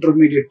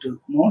intermediate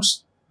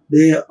nodes,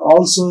 they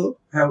also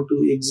have to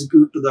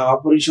execute the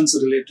operations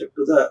related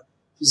to the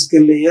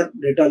physical layer,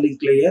 data link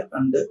layer,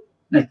 and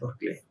network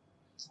layer.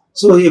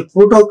 So a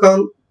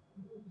protocol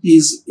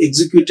is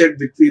executed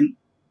between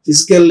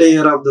physical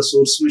layer of the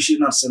source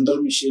machine or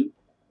sender machine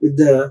with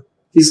the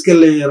physical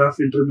layer of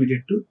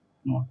intermediate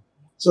node.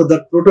 So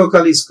that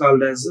protocol is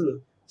called as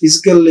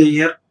physical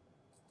layer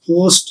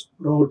host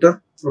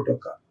router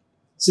protocol.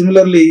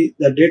 Similarly,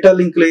 the data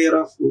link layer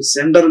of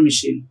sender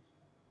machine,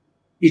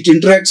 it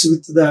interacts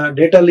with the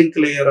data link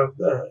layer of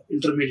the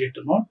intermediate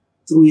node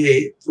through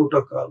a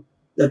protocol.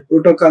 That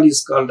protocol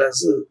is called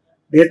as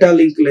data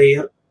link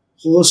layer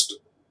host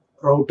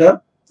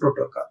router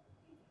protocol.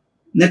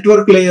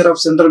 Network layer of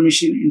sender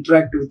machine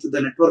interact with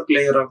the network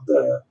layer of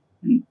the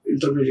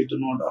intermediate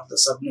node or the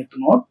subnet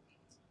node.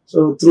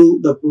 So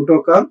through the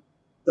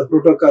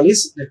protocol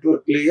is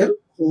network layer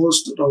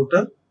host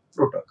router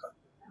protocol.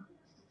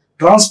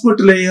 Transport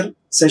layer,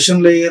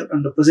 session layer,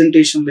 and the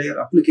presentation layer,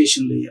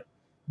 application layer.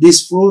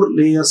 These four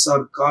layers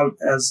are called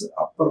as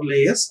upper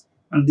layers,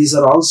 and these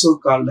are also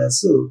called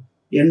as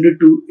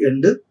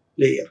end-to-end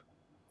layer.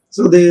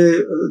 So they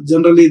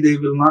generally they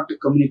will not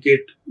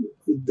communicate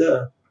with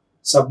the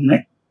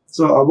subnet.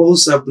 So above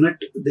subnet,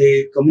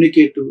 they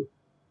communicate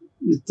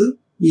with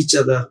each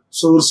other.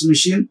 Source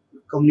machine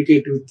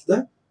communicate with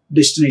the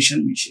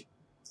destination machine.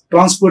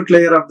 Transport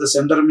layer of the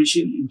sender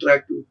machine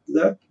interact with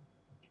the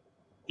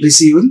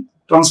receiving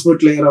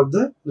transport layer of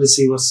the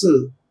receiver's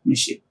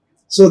machine.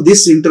 So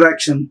this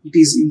interaction, it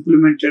is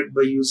implemented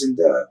by using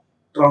the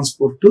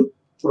transport to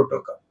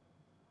protocol.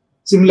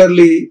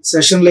 Similarly,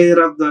 session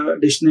layer of the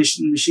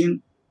destination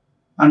machine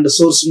and the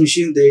source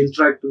machine, they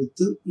interact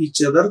with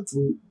each other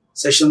through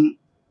session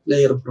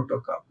layer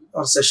protocol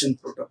or session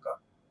protocol.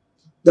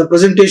 The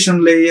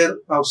presentation layer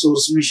of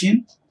source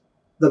machine,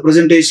 the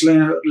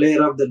presentation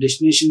layer of the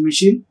destination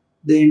machine,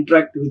 they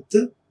interact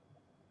with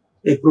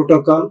a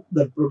protocol.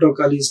 That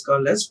protocol is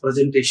called as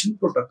presentation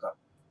protocol.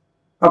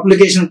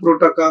 Application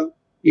protocol,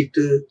 it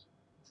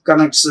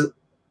connects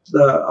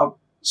the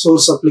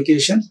source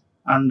application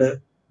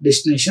and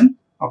destination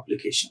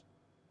application.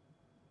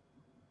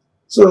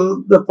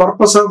 So the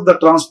purpose of the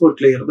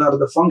transport layer,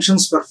 the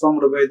functions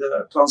performed by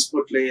the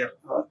transport layer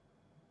are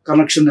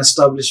connection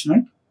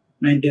establishment,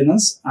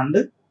 maintenance,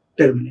 and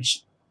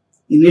termination.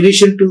 In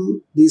addition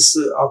to this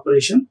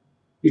operation,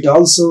 it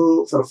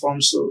also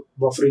performs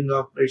buffering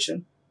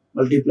operation,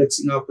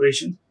 multiplexing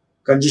operation,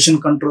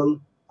 congestion control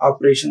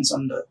operations,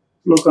 and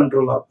flow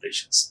control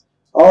operations.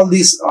 All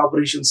these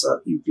operations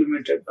are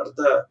implemented at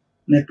the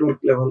network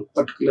level,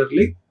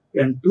 particularly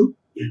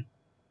end-to-end.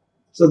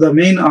 So the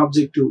main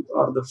objective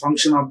or the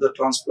function of the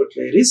transport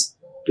layer is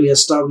to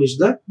establish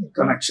the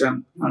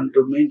connection and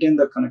to maintain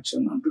the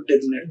connection and to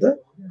terminate the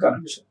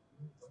connection.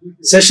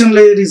 Session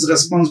layer is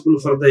responsible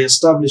for the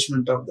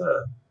establishment of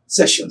the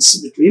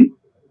sessions between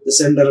the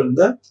sender and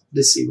the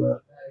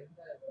receiver.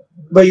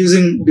 By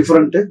using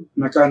different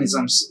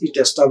mechanisms, it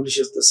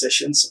establishes the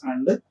sessions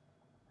and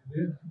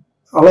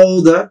allow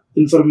the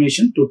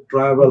information to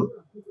travel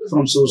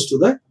from source to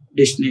the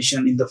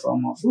destination in the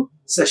form of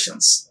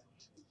sessions.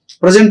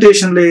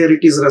 Presentation layer,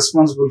 it is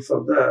responsible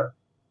for the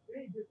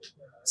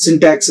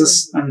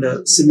syntaxes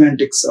and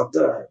semantics of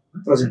the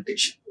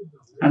presentation.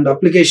 And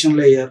application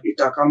layer, it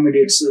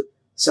accommodates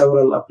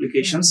several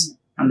applications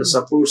and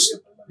supports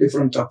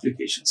different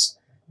applications.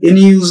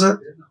 Any user,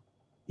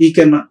 he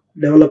can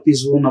develop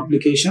his own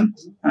application,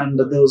 and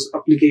those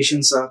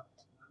applications are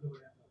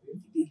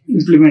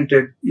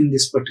implemented in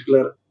this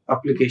particular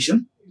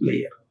application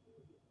layer.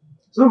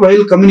 So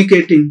while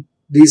communicating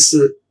these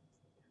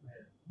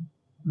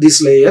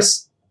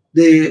layers,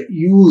 they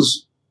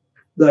use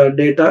the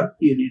data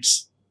units.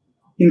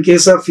 In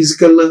case of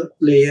physical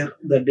layer,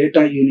 the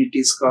data unit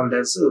is called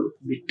as a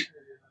bit.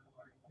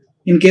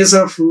 In case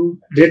of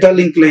data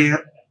link layer,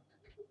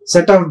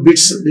 set of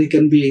bits they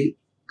can be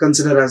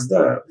considered as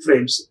the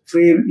frames.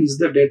 Frame is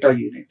the data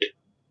unit.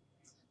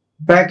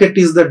 Packet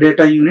is the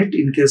data unit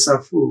in case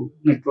of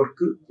network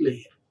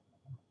layer.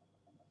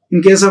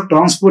 In case of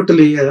transport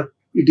layer,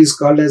 it is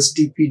called as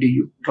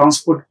TPDU,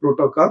 Transport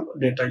Protocol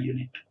Data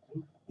Unit.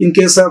 In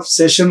case of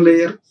session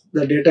layer,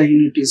 the data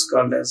unit is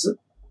called as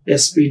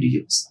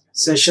SPDU,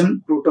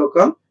 Session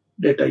Protocol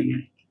Data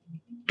Unit.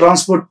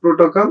 Transport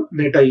Protocol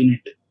Data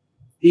Unit.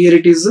 Here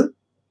it is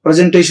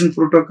Presentation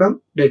Protocol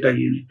Data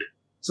Unit.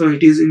 So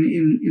it is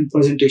in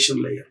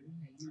presentation layer.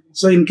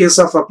 So in case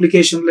of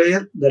application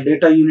layer, the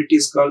data unit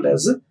is called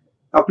as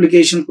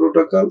Application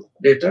Protocol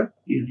Data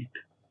Unit.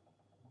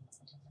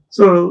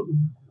 So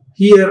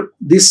here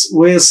this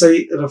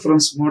OSI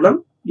reference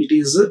model, it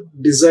is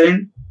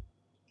designed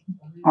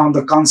on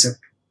the concept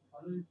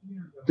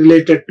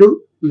related to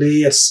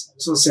layers.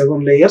 So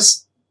 7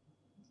 layers.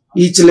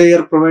 Each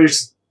layer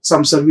provides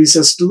some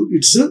services to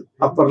its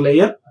upper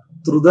layer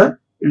through the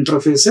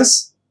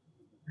interfaces,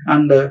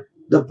 and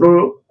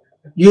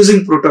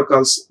using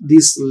protocols,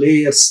 these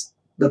layers,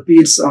 the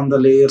peers on the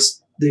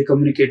layers, they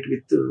communicate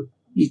with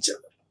each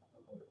other.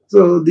 So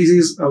this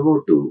is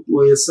about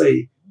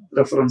OSI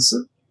reference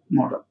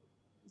model.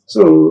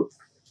 So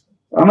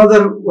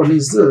another one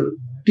is the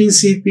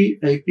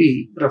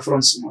TCP/IP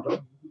reference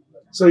model.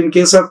 So in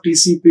case of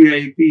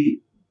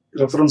TCP/IP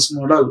reference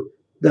model,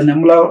 the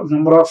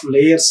number of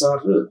layers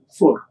are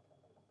 4.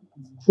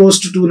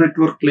 Host to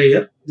network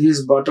layer, this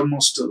is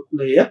bottommost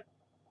layer.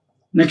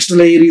 Next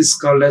layer is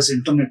called as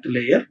internet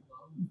layer.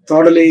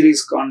 Third layer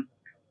is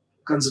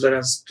considered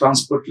as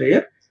transport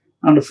layer,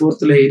 and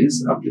fourth layer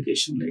is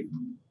application layer.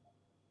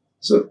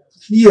 So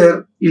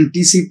here in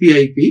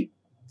TCP/IP,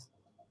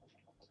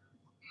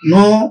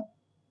 no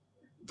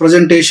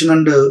presentation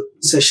and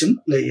session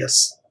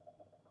layers.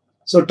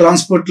 So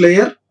transport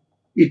layer,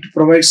 it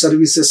provides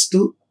services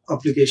to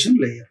application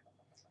layer.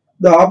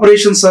 The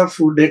operations of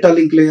data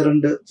link layer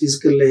and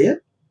physical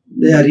layer,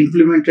 they are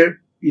implemented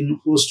in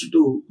host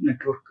to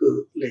network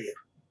layer.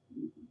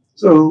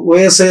 So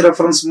OSI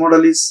reference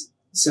model is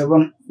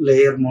 7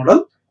 layer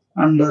model,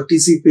 and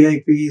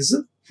TCP/IP is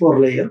 4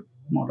 layer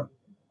model.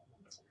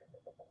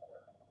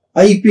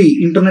 IP,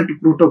 Internet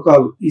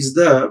Protocol, is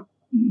the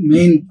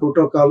main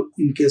protocol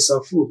in case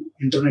of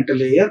internet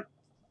layer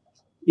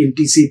in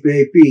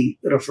TCP/IP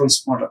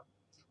reference model.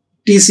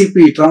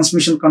 TCP,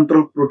 Transmission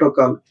Control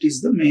Protocol, it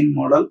is the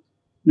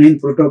main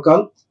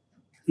protocol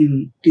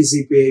in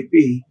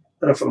TCP/IP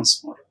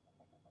reference model.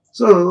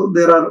 So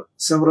there are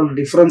several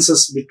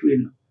differences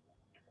between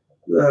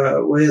the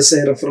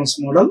OSI reference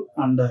model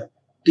and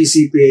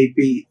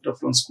TCP/IP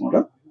reference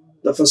model.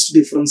 The first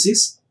difference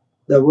is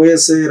the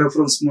OSI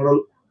reference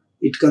model,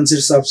 it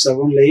consists of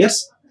 7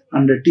 layers,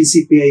 and the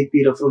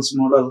TCP/IP reference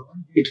model,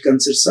 it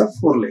consists of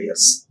 4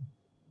 layers.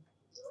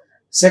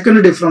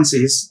 Second difference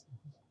is,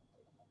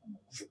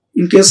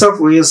 in case of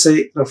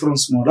OSI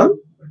reference model,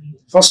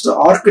 first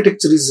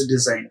architecture is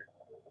designed.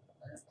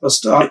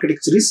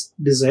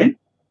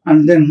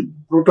 And then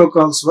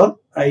protocols were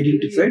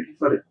identified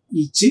for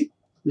each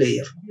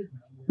layer.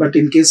 But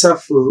in case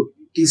of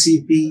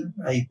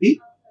TCP/IP,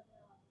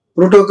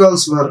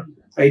 protocols were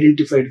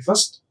identified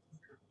first.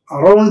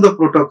 Around the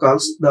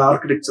protocols, the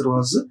architecture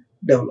was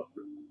developed.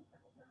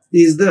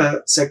 This is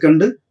the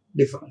second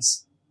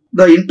difference.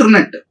 The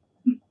internet,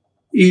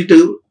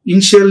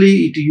 initially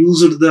it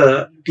used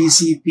the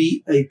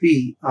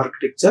TCP/IP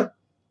architecture.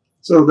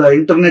 So the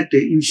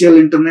initial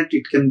internet,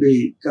 it can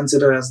be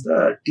considered as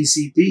the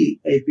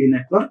TCP/IP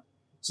network.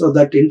 So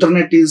that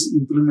internet is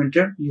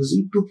implemented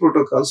using 2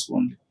 protocols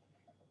only,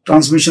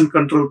 Transmission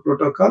Control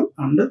Protocol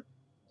and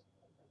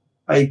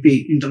IP,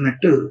 Internet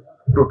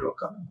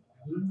Protocol.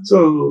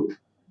 So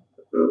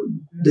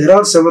there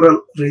are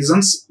several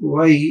reasons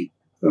why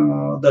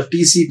the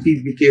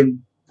TCP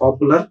became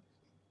popular,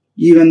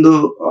 even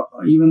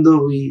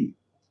though we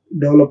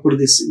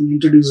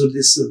introduced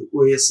this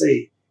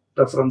OSI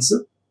reference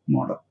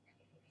model.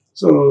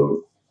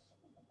 So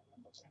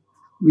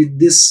with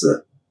this,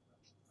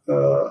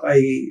 I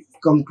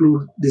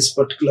conclude this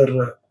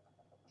particular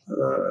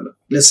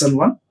lesson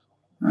 1,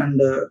 and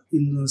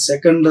in the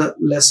second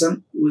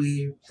lesson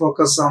we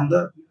focus on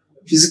the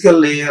physical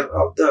layer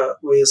of the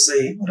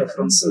OSI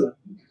reference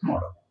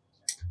model.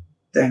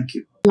 Thank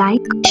you.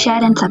 Like,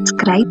 share and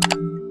subscribe.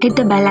 Hit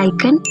the bell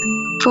icon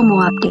for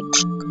more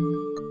updates.